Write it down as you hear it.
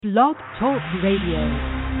Blog Talk Radio.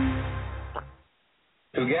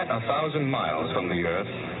 To get 1,000 miles from the Earth,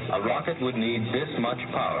 a rocket would need this much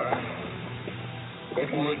power. It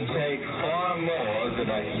would take far more than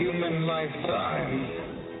a human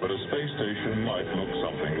lifetime. But a space station might look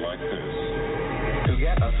something like this. To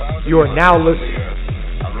get 1,000 You are now miles listening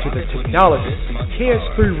from the Earth, to the a rocket would Technology need this much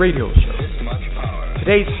KS3 power. Radio Show. This much power.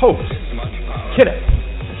 Today's host, This much power. Kenneth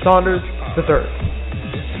Saunders III.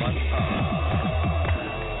 This much power.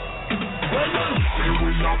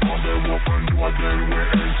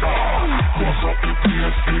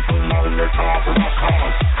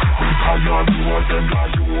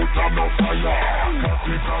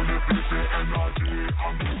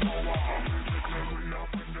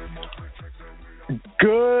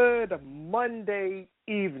 Good Monday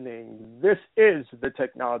evening. This is the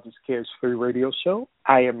Technologies KS3 Radio Show.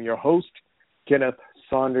 I am your host, Kenneth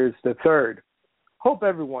Saunders III. Hope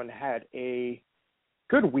everyone had a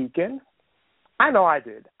good weekend. I know I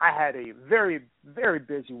did. I had a very, very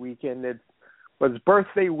busy weekend. It was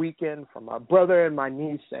birthday weekend for my brother and my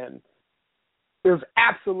niece, and it was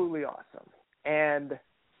absolutely awesome. And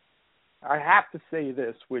I have to say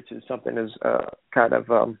this, which is something that's kind of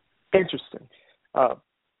interesting.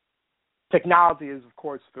 Technology is, of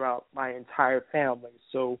course, throughout my entire family.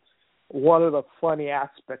 So one of the funny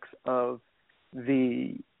aspects of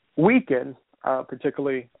the weekend,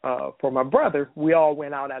 particularly for my brother, we all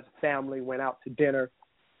went out as a family, went out to dinner.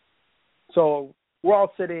 So we're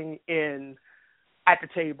all sitting at the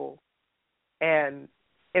table, and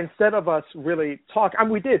instead of us really talk,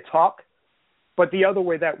 we did talk, but the other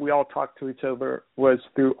way that we all talked to each other was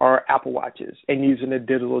through our Apple Watches and using a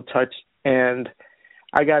digital touch. And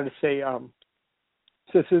I got to say,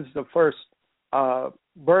 this is the first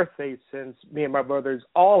birthday since me and my brothers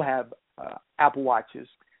all have Apple Watches.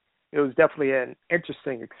 It was definitely an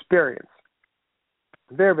interesting experience.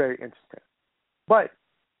 Very, very interesting. But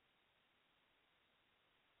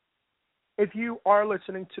if you are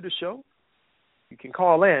listening to the show, you can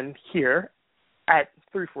call in here at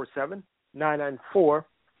 347-994-1867.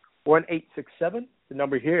 The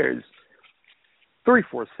number here is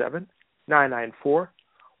 347-994-1867.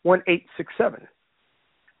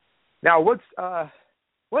 Now, what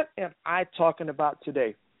am I talking about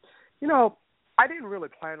today? You know, I didn't really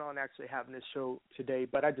plan on actually having this show today,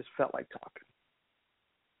 but I just felt like talking.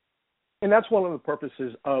 And that's one of the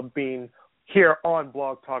purposes of being here on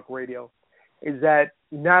Blog Talk Radio, is that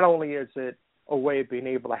not only is it a way of being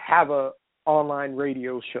able to have an online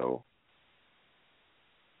radio show,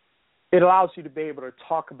 it allows you to be able to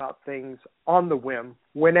talk about things on the whim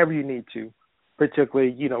whenever you need to,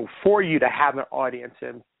 particularly, for you to have an audience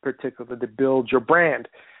and particularly to build your brand.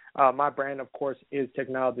 My brand, of course, is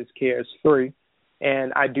Technologies KS3,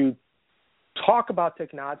 and I do talk about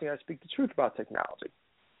technology, and I speak the truth about technology.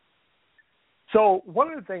 So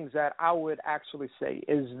one of the things that I would actually say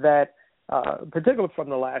is that, particularly from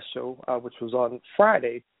the last show, which was on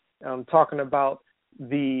Friday, talking about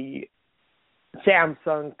the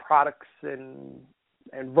Samsung products and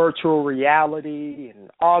virtual reality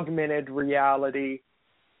and augmented reality.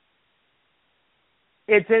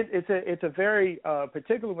 It's a very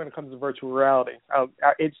particularly when it comes to virtual reality.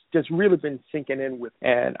 It's just really been sinking in with,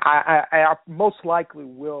 and I most likely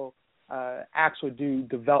will actually do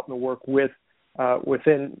development work within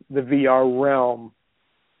the VR realm.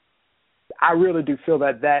 I really do feel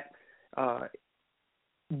that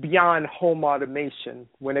beyond home automation,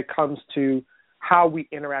 when it comes to how we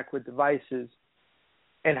interact with devices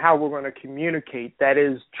and how we're going to communicate, that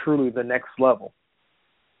is truly the next level.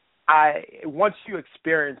 Once you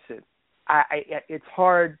experience it, it's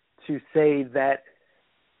hard to say that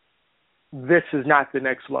this is not the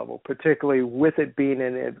next level, particularly with it being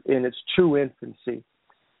in its true infancy,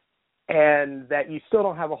 and that you still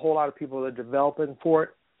don't have a whole lot of people that are developing for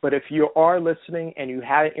it. But if you are listening and you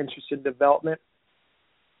have an interest in development,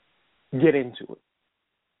 get into it.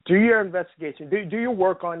 Do your investigation. Do your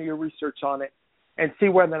work on your research on it and see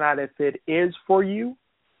whether or not if it is for you.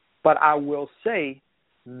 But I will say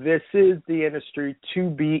this is the industry to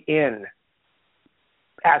be in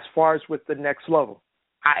as far as with the next level.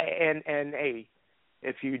 Hey,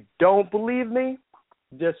 if you don't believe me,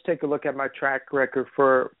 just take a look at my track record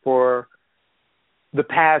for the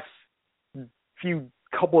past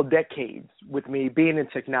couple of decades with me being in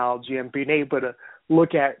technology and being able to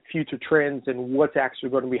look at future trends and what's actually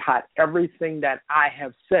going to be hot. Everything that I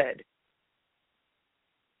have said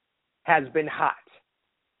has been hot.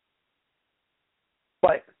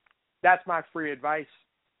 But that's my free advice.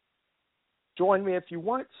 Join me if you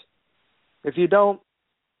want. If you don't,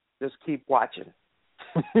 just keep watching.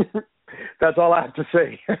 That's all I have to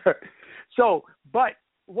say. But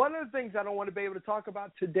one of the things I don't want to be able to talk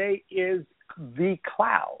about today is the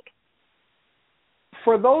cloud.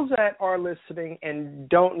 For those that are listening and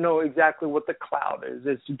don't know exactly what the cloud is,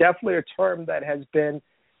 it's definitely a term that has been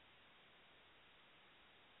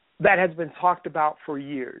talked about for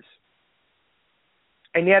years.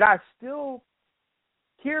 And yet I still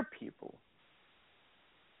hear people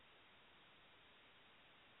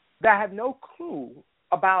that have no clue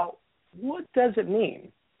about what does it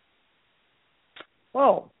mean.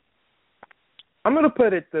 Well, I'm going to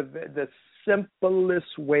put it the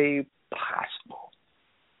simplest way possible.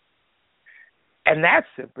 And that's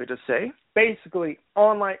simply to say, basically,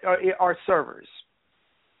 online are servers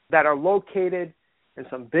that are located in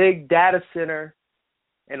some big data center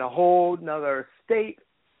in a whole nother state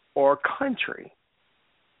or country.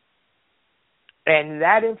 And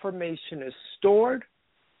that information is stored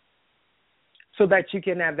so that you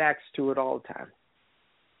can have access to it all the time.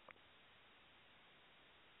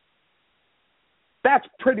 That's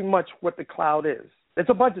pretty much what the cloud is. It's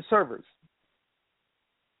a bunch of servers,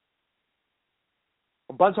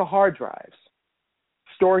 a bunch of hard drives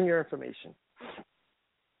storing your information.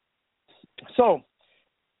 So,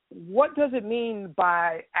 what does it mean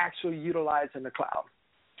by actually utilizing the cloud?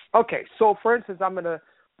 Okay, so for instance, I'm going to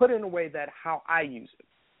put it in a way that how I use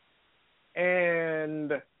it.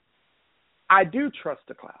 And I do trust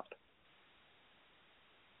the cloud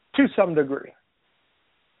to some degree.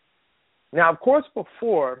 Now, of course,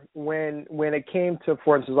 before, when it came to,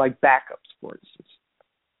 for instance, like backups, for instance,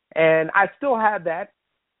 and I still have that,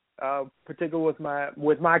 particularly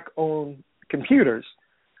with my own computers,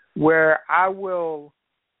 where I will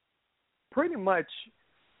pretty much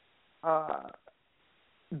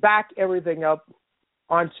back everything up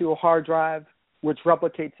onto a hard drive, which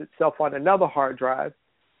replicates itself on another hard drive.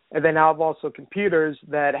 And then I have also computers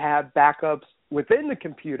that have backups within the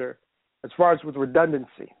computer as far as with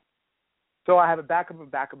redundancy. So I have a backup of a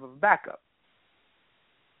backup of a backup.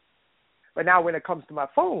 But now when it comes to my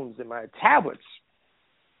phones and my tablets,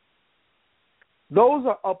 those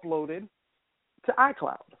are uploaded to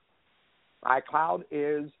iCloud. iCloud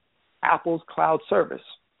is Apple's cloud service.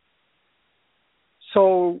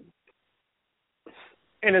 So,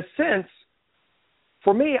 in a sense,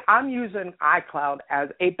 for me, I'm using iCloud as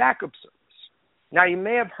a backup service. Now, you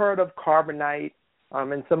may have heard of Carbonite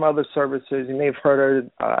and some other services. You may have heard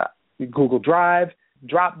of Google Drive,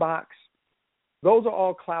 Dropbox. Those are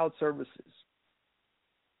all cloud services.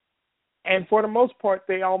 And for the most part,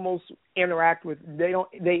 they almost they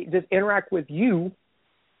just interact with you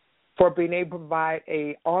for being able to provide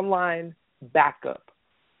a online backup.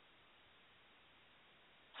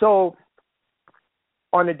 So,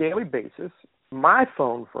 on a daily basis, my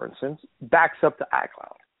phone, for instance, backs up to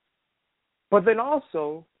iCloud. But then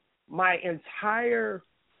also, my entire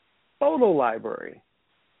photo library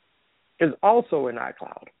is also in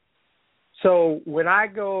iCloud. So when I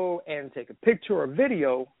go and take a picture or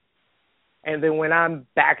video, and then when I'm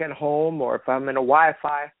back at home or if I'm in a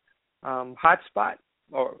Wi-Fi hotspot,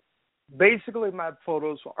 or basically my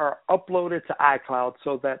photos are uploaded to iCloud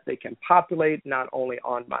so that they can populate not only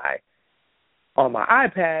on my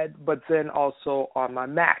iPad, but then also on my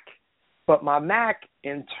Mac. But my Mac,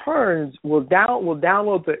 in turn, will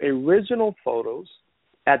download the original photos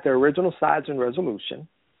at their original size and resolution.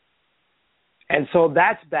 And so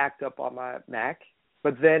that's backed up on my Mac,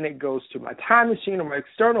 but then it goes to my Time Machine or my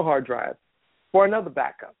external hard drive for another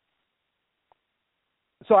backup.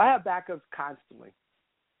 So I have backups constantly.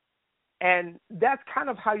 And that's kind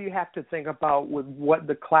of how you have to think about with what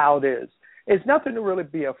the cloud is. It's nothing to really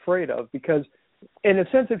be afraid of because, in a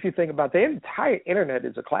sense, if you think about it, the entire internet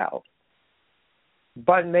is a cloud,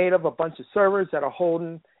 but made of a bunch of servers that are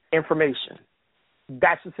holding information.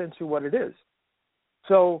 That's essentially what it is.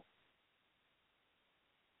 So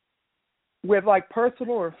with like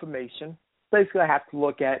personal information, basically I have to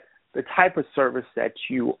look at the type of service that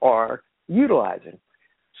you are utilizing.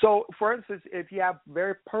 So, for instance, if you have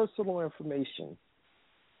very personal information,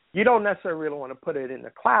 you don't necessarily really want to put it in the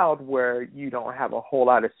cloud where you don't have a whole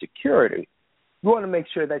lot of security. You want to make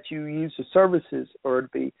sure that you use the services or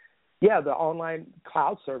the online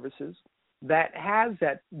cloud services that has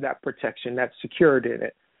that protection, that security in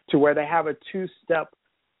it, to where they have a two-step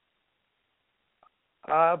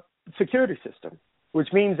security system, which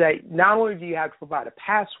means that not only do you have to provide a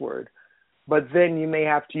password, but then you may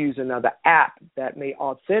have to use another app that may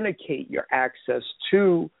authenticate your access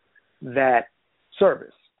to that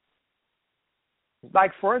service.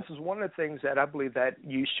 Like, for instance, one of the things that I believe that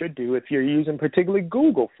you should do if you're using particularly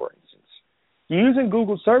Google, for instance, you're using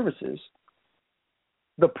Google services,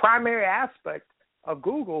 the primary aspect of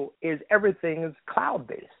Google is everything is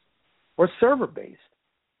cloud-based or server-based.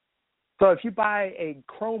 So if you buy a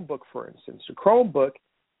Chromebook, for instance, the Chromebook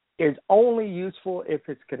is only useful if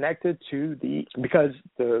it's connected to because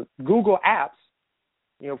the Google apps,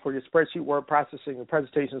 for your spreadsheet, word processing, your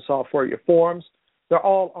presentation software, your forms, they're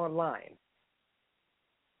all online.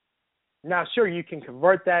 Now, sure, you can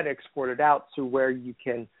convert that, export it out to where you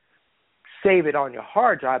can save it on your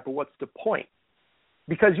hard drive, but what's the point?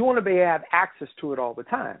 Because you want to be able to have access to it all the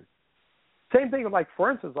time. Same thing with,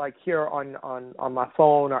 for instance, here on my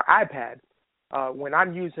phone or iPad, when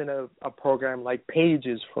I'm using a program like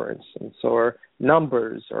Pages, for instance, or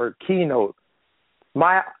Numbers or Keynote,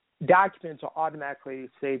 my documents are automatically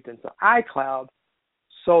saved into iCloud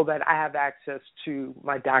so that I have access to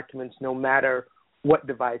my documents no matter what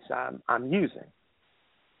device I'm using.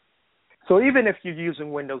 So even if you're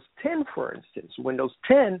using Windows 10, for instance, Windows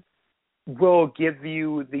 10 will give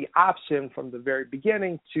you the option from the very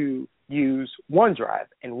beginning to use OneDrive.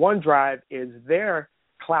 And OneDrive is their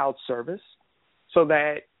cloud service so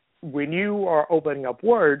that when you are opening up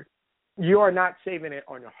Word, you are not saving it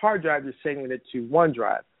on your hard drive, you're saving it to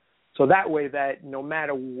OneDrive. So that way that no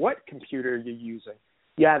matter what computer you're using,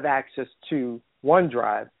 you have access to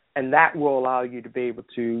OneDrive, and that will allow you to be able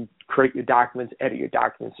to create your documents, edit your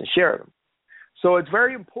documents, and share them. So it's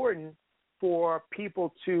very important for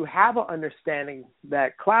people to have an understanding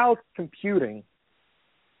that cloud computing,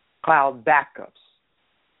 cloud backups,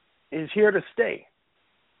 is here to stay.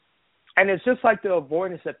 And it's just like the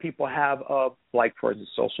avoidance that people have of, for instance,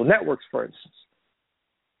 social networks, for instance.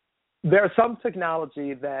 There's some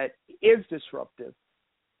technology that is disruptive,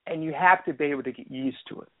 and you have to be able to get used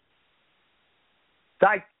to it.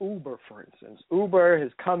 Like Uber, for instance. Uber has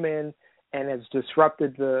come in and has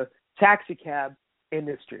disrupted the taxi cab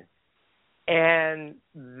industry. And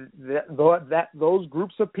those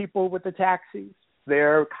groups of people with the taxis,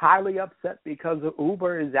 they're highly upset because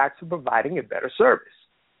Uber is actually providing a better service.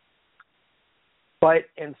 But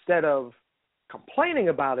instead of complaining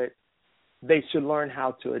about it, they should learn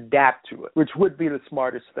how to adapt to it, which would be the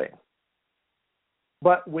smartest thing.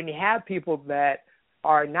 But when you have people that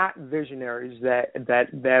are not visionaries, that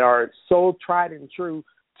are so tried and true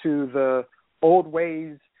to the old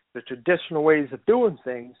ways, the traditional ways of doing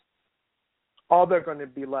things, all they're going to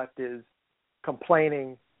be left is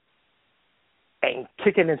complaining and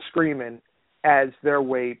kicking and screaming as their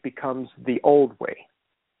way becomes the old way.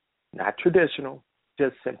 Not traditional,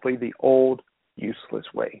 just simply the old, useless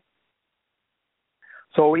way.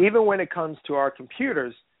 So even when it comes to our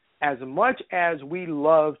computers, as much as we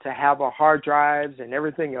love to have our hard drives and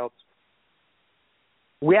everything else,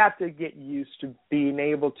 we have to get used to being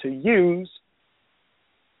able to use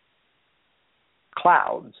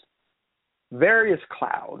clouds, various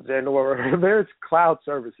clouds, or various cloud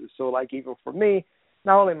services. So even for me,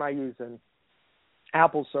 not only am I using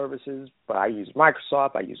Apple services, but I use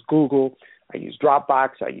Microsoft, I use Google, I use Dropbox,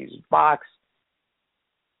 I use Box.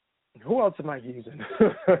 Who else am I using?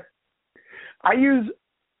 I use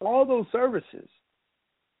all those services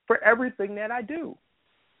for everything that I do.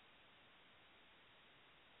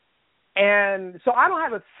 And so I don't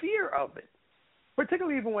have a fear of it,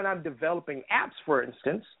 particularly even when I'm developing apps, for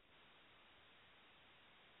instance.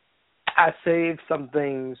 I save some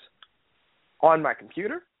things on my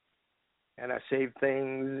computer, and I save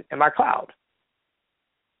things in my cloud.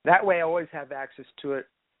 That way I always have access to it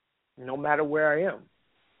no matter where I am.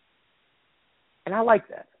 And I like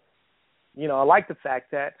that. I like the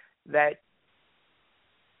fact that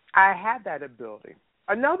I have that ability.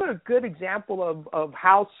 Another good example of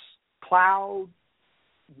how cloud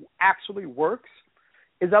actually works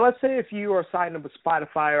is that, let's say if you are signed up with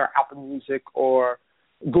Spotify or Apple Music or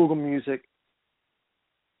Google Music,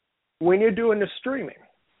 when you're doing the streaming,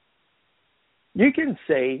 you can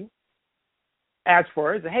say, as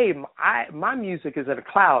far as, hey, my music is in a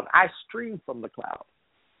cloud. I stream from the cloud.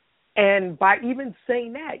 And by even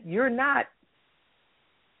saying that, you're not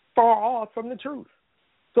far off from the truth.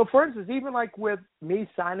 So, for instance, even with me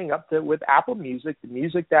signing up with Apple Music, the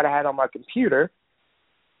music that I had on my computer,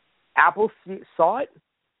 Apple saw it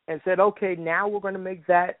and said, okay, now we're going to make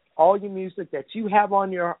that, all your music that you have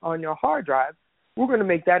on your hard drive, we're going to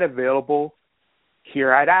make that available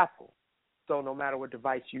here at Apple. So no matter what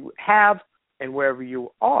device you have and wherever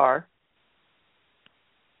you are,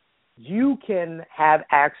 you can have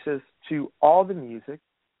access to all the music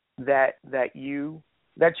that you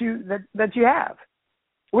have,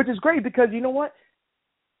 which is great because you know what?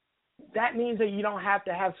 That means that you don't have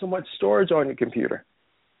to have so much storage on your computer.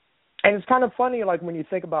 And it's kind of funny, when you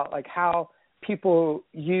think about how people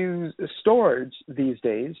use storage these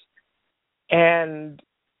days, and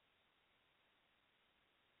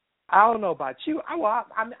I don't know about you. I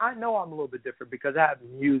know I'm a little bit different because I have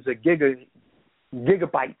music, gigabytes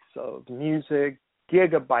of music,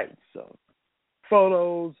 gigabytes of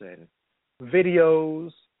photos and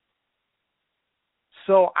videos.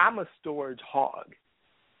 So I'm a storage hog.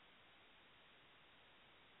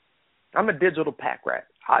 I'm a digital pack rat,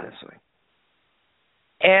 honestly.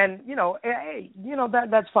 And hey,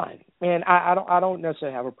 that's fine, and I don't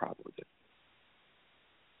necessarily have a problem with it.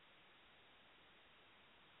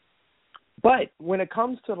 But when it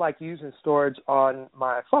comes to like using storage on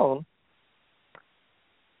my phone,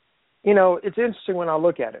 it's interesting when I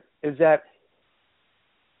look at it. Is that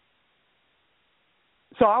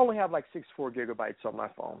so? I only have like 64 gigabytes on my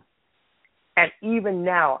phone, and even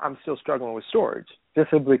now I'm still struggling with storage,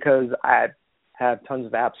 just simply because I have tons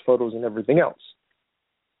of apps, photos, and everything else.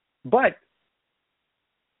 But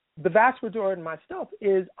the vast majority of my stuff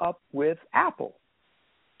is up with Apple.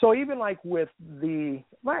 So even like with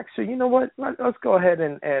actually, you know what? Let's go ahead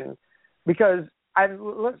and because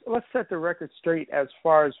let's set the record straight as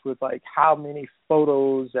far as with like how many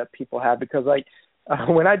photos that people have, because like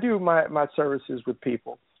when I do my services with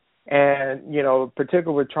people, and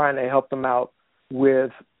particularly trying to help them out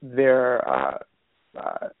with their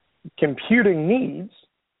computing needs.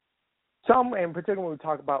 Some, in particular, when we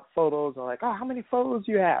talk about photos, and like, oh, how many photos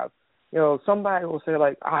do you have? Somebody will say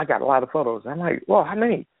like, oh, I got a lot of photos. I'm like, well, how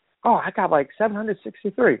many? Oh, I got like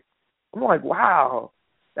 763. I'm like, wow,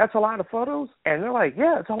 that's a lot of photos? And they're like,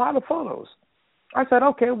 yeah, it's a lot of photos. I said,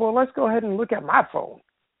 okay, well, let's go ahead and look at my phone.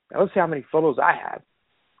 Now, let's see how many photos I have.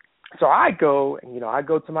 So I go, and, I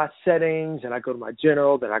go to my settings, and I go to my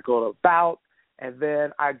general, then I go to about, and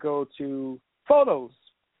then I go to photos.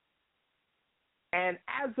 And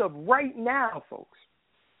as of right now, folks,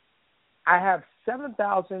 I have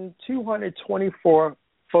 7,224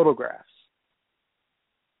 photographs.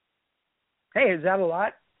 Hey, is that a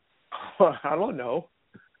lot? I don't know.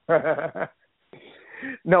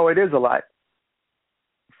 No, it is a lot.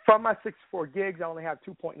 From my 64 gigs, I only have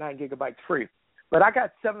 2.9 gigabytes free. But I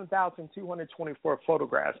got 7,224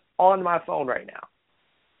 photographs on my phone right now.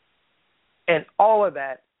 And all of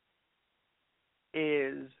that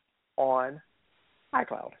is on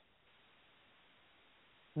iCloud.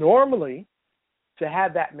 Normally, to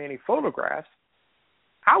have that many photographs,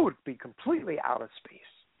 I would be completely out of space.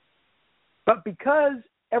 But because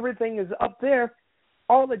everything is up there,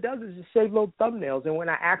 all it does is just save load thumbnails. And when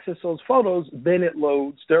I access those photos, then it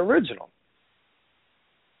loads the original.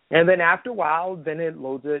 And then after a while, then it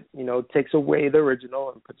loads it, takes away the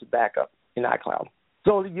original and puts it back up in iCloud.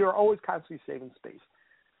 So you're always constantly saving space,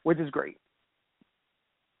 which is great.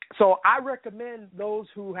 So I recommend those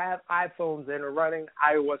who have iPhones and are running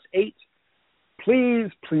iOS 8,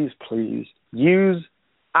 please, please, please use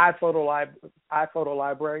iPhoto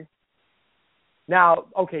Library. Now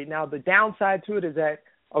the downside to it is that,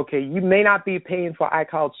 you may not be paying for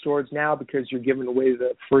iCloud storage now because you're giving away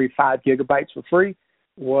the free 5 gigabytes for free.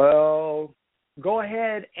 Well, go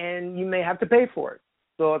ahead and you may have to pay for it.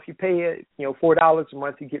 So if you pay $4 a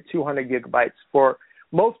month, you get 200 gigabytes. For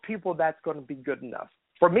most people, that's going to be good enough.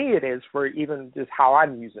 For me, it is, for even just how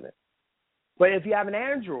I'm using it. But if you have an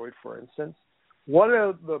Android, for instance, one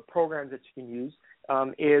of the programs that you can use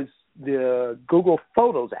is the Google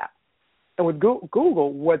Photos app. And with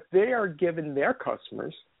Google, what they are giving their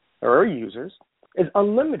customers or users is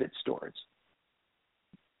unlimited storage.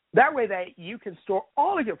 That way that you can store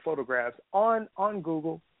all of your photographs on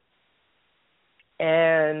Google,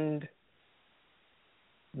 and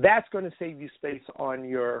that's going to save you space on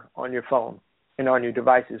your phone and on your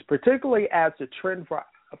devices, particularly as a trend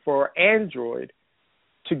for Android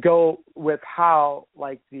to go with how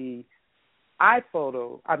like the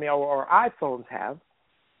iPhones have.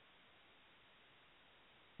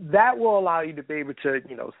 That will allow you to be able to,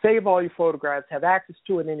 save all your photographs, have access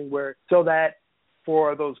to it anywhere, so that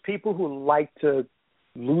for those people who like to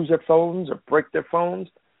lose their phones or break their phones,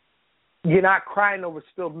 you're not crying over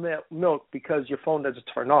spilled milk because your phone doesn't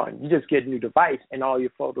turn on. You just get a new device and all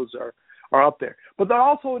your photos are up there. But then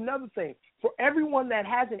also another thing, for everyone that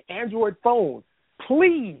has an Android phone,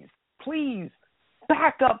 please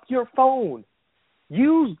back up your phone.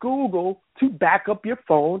 Use Google to back up your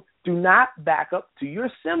phone. Do not back up to your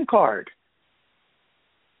SIM card.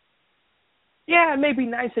 Yeah, it may be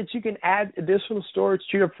nice that you can add additional storage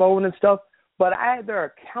to your phone and stuff, but there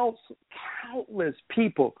are countless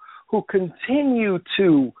people who continue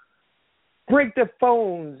to break their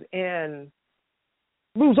phones and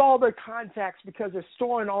lose all their contacts because they're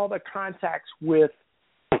storing all their contacts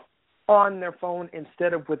on their phone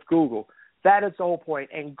instead of with Google. That is the whole point.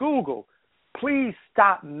 And Google, please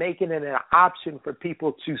stop making it an option for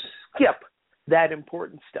people to skip that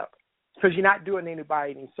important step. because you're not doing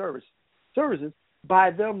anybody any services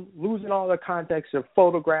by them losing all the context of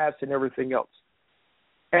photographs and everything else.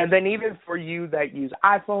 And then even for you that use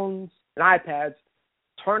iPhones and iPads,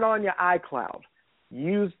 turn on your iCloud.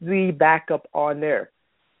 Use the backup on there.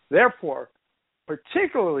 Therefore,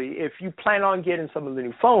 particularly if you plan on getting some of the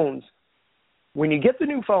new phones, when you get the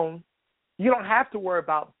new phone, you don't have to worry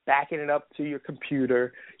about backing it up to your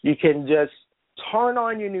computer. You can just turn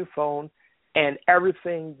on your new phone, and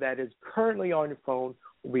everything that is currently on your phone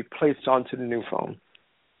will be placed onto the new phone.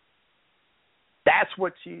 That's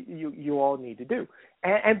what you all need to do.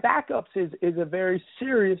 And backups is a very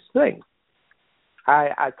serious thing.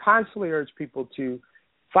 I constantly urge people to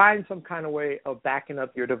find some kind of way of backing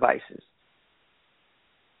up your devices,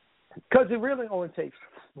 because it really only takes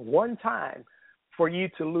one time for you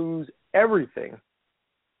to lose everything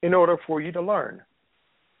in order for you to learn.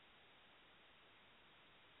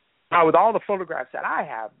 Now, with all the photographs that I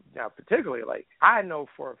have now, particularly, like, I know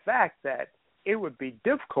for a fact that it would be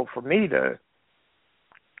difficult for me to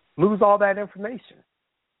lose all that information.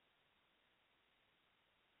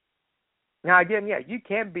 Now, again, yeah, you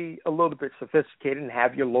can be a little bit sophisticated and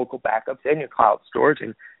have your local backups and your cloud storage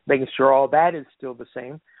and making sure all that is still the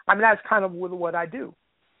same. I mean, that's kind of what I do.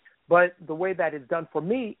 But the way that it's done for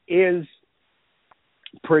me is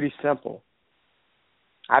pretty simple.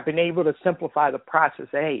 I've been able to simplify the process.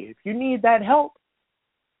 Hey, if you need that help,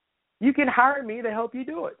 you can hire me to help you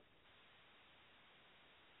do it.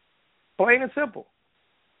 Plain and simple.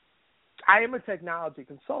 I am a technology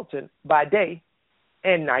consultant by day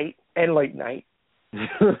and night and late night.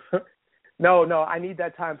 No, I need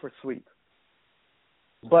that time for sleep.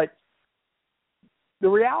 But the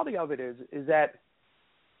reality of it is that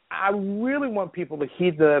I really want people to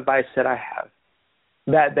heed the advice that I have,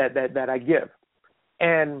 that I give.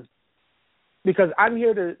 And because I'm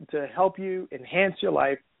here to help you enhance your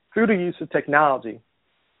life through the use of technology.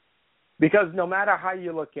 Because no matter how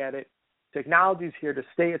you look at it, technology is here to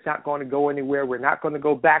stay. It's not going to go anywhere. We're not going to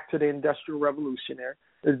go back to the Industrial Revolution.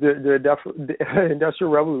 The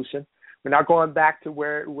Industrial Revolution. We're not going back to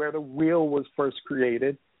where the wheel was first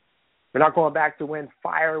created. We're not going back to when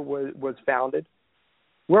fire was founded.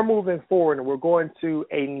 We're moving forward, and we're going to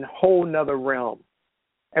a whole nother realm.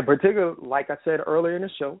 And particularly, like I said earlier in the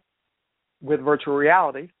show, with virtual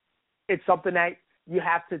reality, it's something that you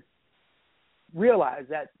have to realize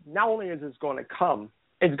that not only is this going to come,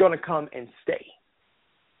 it's going to come and stay.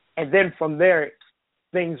 And then from there,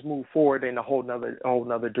 things move forward in a whole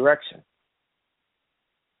nother direction.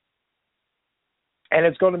 And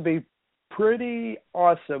it's going to be pretty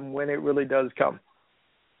awesome when it really does come.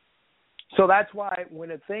 So that's why when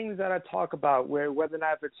the things that I talk about, whether or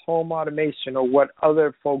not it's home automation or what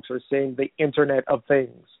other folks are saying, the Internet of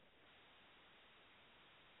Things,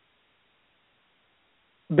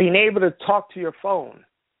 being able to talk to your phone,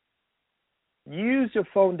 use your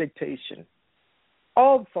phone dictation.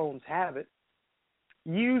 All phones have it.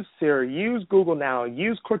 Use Siri, use Google Now,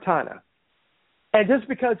 use Cortana. And just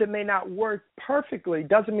because it may not work perfectly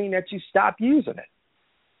doesn't mean that you stop using it.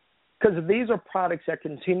 Because these are products that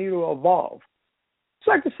continue to evolve. It's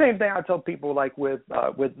like the same thing I tell people, like with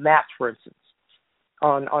Maps, for instance,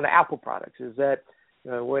 on Apple products, is that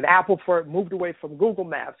when Apple moved away from Google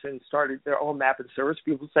Maps and started their own mapping service,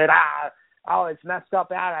 people said, it's messed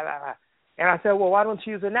up. And I said, well, why don't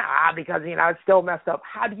you use it now? Because, it's still messed up.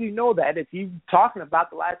 How do you know that if you're talking about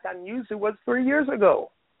the last time you used it was 3 years ago?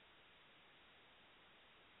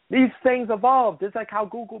 These things evolved, just like how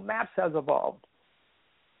Google Maps has evolved.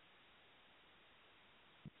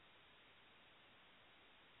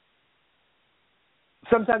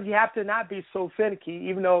 Sometimes you have to not be so finicky,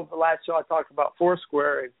 even though the last show I talked about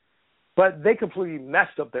Foursquare, but they completely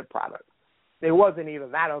messed up their product. It wasn't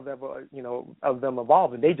even that of them, of them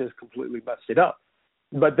evolving. They just completely messed it up.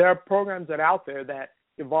 But there are programs that are out there that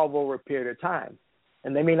evolve over a period of time,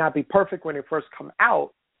 and they may not be perfect when they first come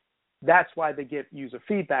out. That's why they get user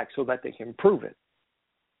feedback so that they can improve it.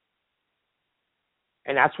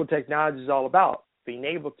 And that's what technology is all about, being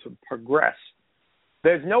able to progress.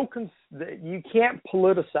 There's you can't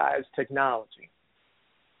politicize technology.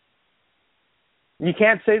 You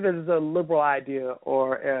can't say this is a liberal idea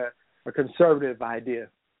or a conservative idea.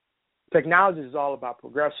 Technology is all about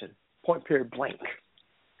progression, point, period, blank.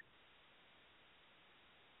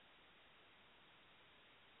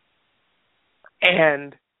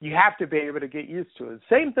 And you have to be able to get used to it.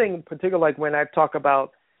 Same thing, particularly like when I talk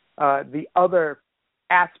about the other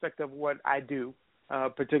aspect of what I do,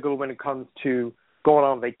 particularly when it comes to going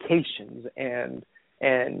on vacations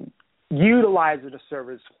and utilizing the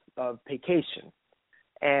service of vacation,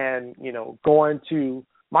 and going to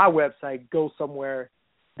my website, go somewhere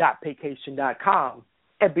www.paycation.com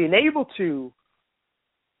and being able to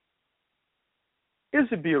is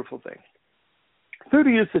a beautiful thing. Through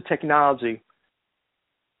the use of technology,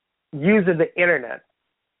 using the internet,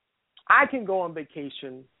 I can go on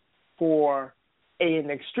vacation for an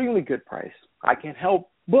extremely good price. I can help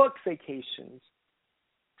book vacations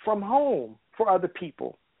from home for other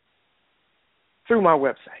people through my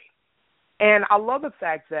website. And I love the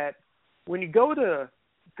fact that when you go to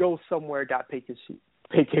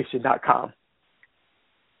gosomewhere.paycation.com,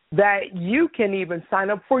 that you can even sign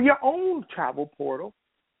up for your own travel portal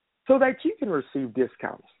so that you can receive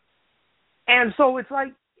discounts. And so it's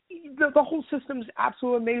like the whole system is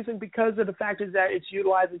absolutely amazing because of the fact is that it's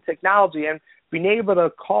utilizing technology and being able to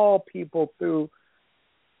call people through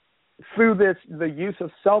the use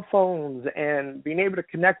of cell phones and being able to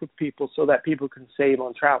connect with people so that people can save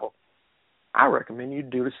on travel. I recommend you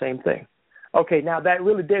do the same thing. Okay, now that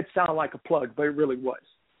really did sound like a plug, but it really was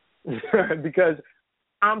because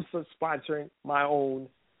I'm sponsoring my own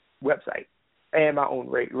website and my own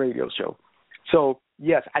radio show. So,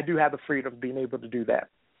 yes, I do have the freedom of being able to do that.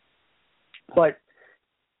 But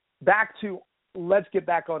let's get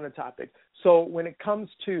back on the topic. So when it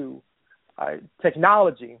comes to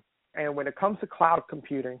technology and when it comes to cloud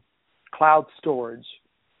computing, cloud storage,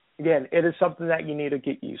 again, it is something that you need to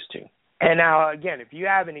get used to. And now, again, if you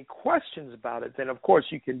have any questions about it, then, of course,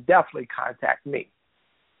 you can definitely contact me.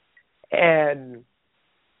 And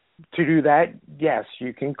to do that, yes,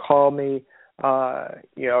 you can call me.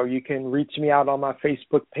 You can reach me out on my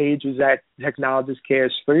Facebook pages at Technologist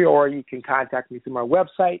KS3, or you can contact me through my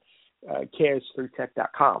website,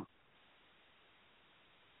 ks3tech.com.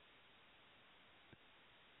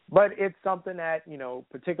 But it's something that,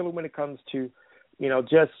 particularly when it comes to,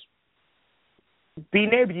 just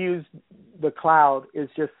being able to use the cloud is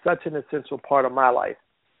just such an essential part of my life.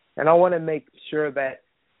 And I want to make sure that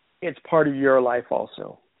it's part of your life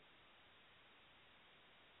also.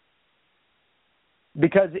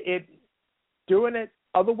 Because doing it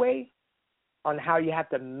other way on how you have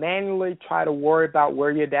to manually try to worry about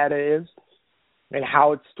where your data is and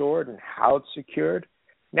how it's stored and how it's secured,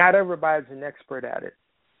 not everybody's an expert at it.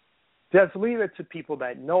 Just leave it to people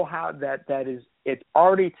that know how it's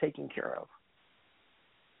already taken care of.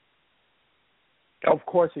 Of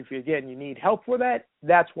course, if you need help with that,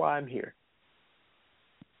 that's why I'm here.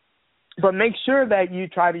 But make sure that you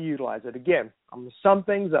try to utilize it. Again, I'm going to sum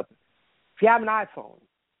things up. If you have an iPhone,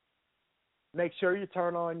 make sure you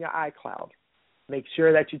turn on your iCloud. Make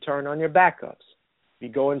sure that you turn on your backups. You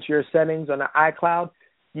go into your settings on the iCloud,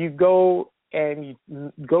 you go and you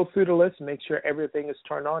go through the list and make sure everything is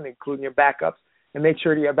turned on, including your backups, and make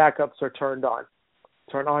sure your backups are turned on.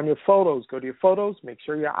 Turn on your photos. Go to your photos. Make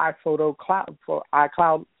sure your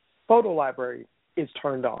iCloud photo library is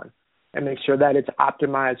turned on, and make sure that it's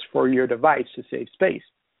optimized for your device to save space.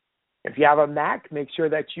 If you have a Mac, make sure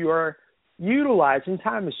that you are utilizing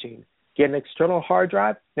Time Machine. Get an external hard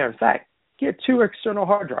drive. Now, in fact, get 2 external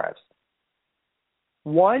hard drives.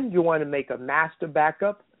 One, you want to make a master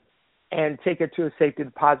backup and take it to a safety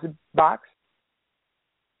deposit box.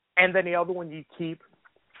 And then the other one you keep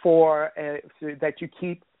that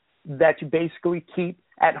you basically keep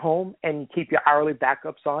at home, and you keep your hourly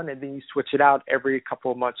backups on, and then you switch it out every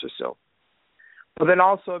couple of months or so. But then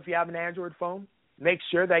also, if you have an Android phone, make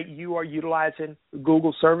sure that you are utilizing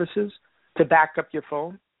Google services to back up your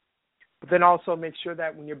phone. But then also make sure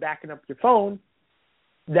that when you're backing up your phone,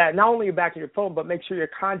 that not only you're backing your phone, but make sure your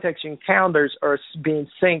contacts and calendars are being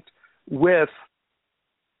synced with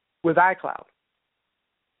iCloud.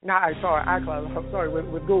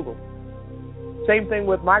 With Google. Same thing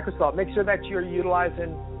with Microsoft. Make sure that you're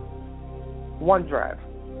utilizing OneDrive.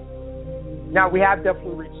 Now, we have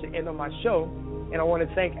definitely reached the end of my show, and I want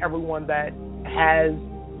to thank everyone that has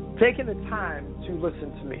taken the time to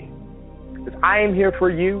listen to me. Because I am here for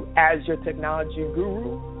you as your technology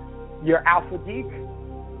guru, your alpha geek,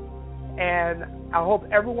 and I hope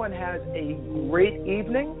everyone has a great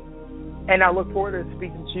evening, and I look forward to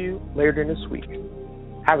speaking to you later this week.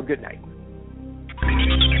 Have a good night.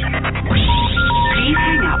 Please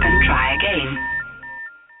hang up and try again.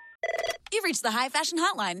 You've reached the High Fashion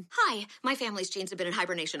Hotline. Hi, my family's jeans have been in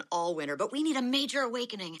hibernation all winter, but we need a major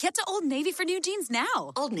awakening. Get to Old Navy for new jeans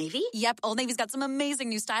now. Old Navy? Yep, Old Navy's got some amazing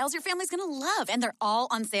new styles your family's going to love, and they're all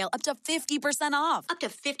on sale up to 50% off. Up to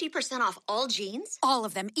 50% off all jeans? All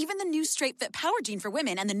of them, even the new straight fit power jean for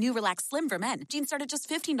women and the new relaxed slim for men. Jeans start at just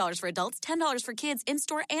 $15 for adults, $10 for kids,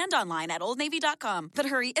 in-store and online at oldnavy.com. But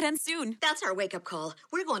hurry, it ends soon. That's our wake-up call.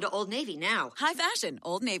 We're going to Old Navy now. High Fashion,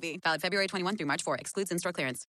 Old Navy. Valid February 21 through March 4. Excludes in-store clearance.